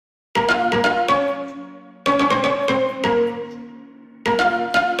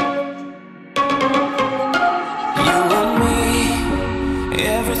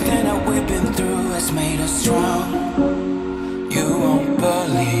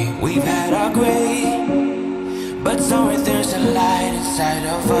We've had our gray, but somewhere there's a light inside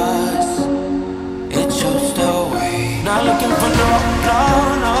of us. It chose the way. Not looking for no, no,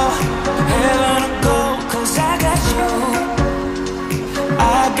 no heaven to go, 'cause I got you.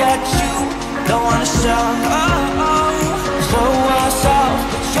 I got you. Don't wanna show, show us off,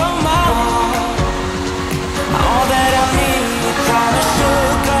 but you're my all that I need. Trying to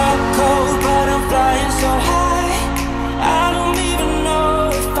sugarcoat, but I'm flying so high. I don't even know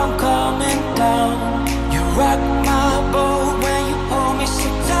if I'm coming down. You rock my boat when you hold me so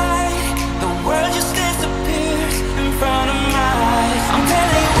tight. The world just disappears in front of my eyes. I'm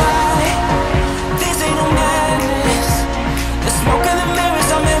telling you why, this ain't no madness. The smoke and the mirrors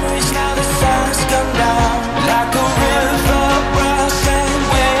are memories. Now the sun's come down like a river rushing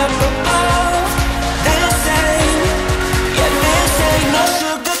way up above. This ain't, yeah, this ain't no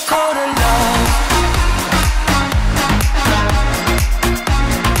sugar-coated love.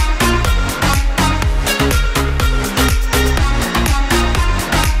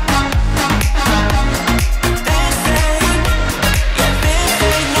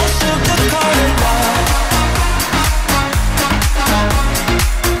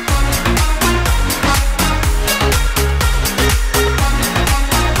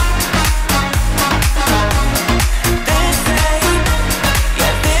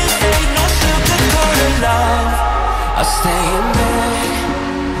 I stay in bed,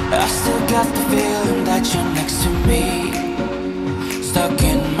 I still got the feeling that you're next to me.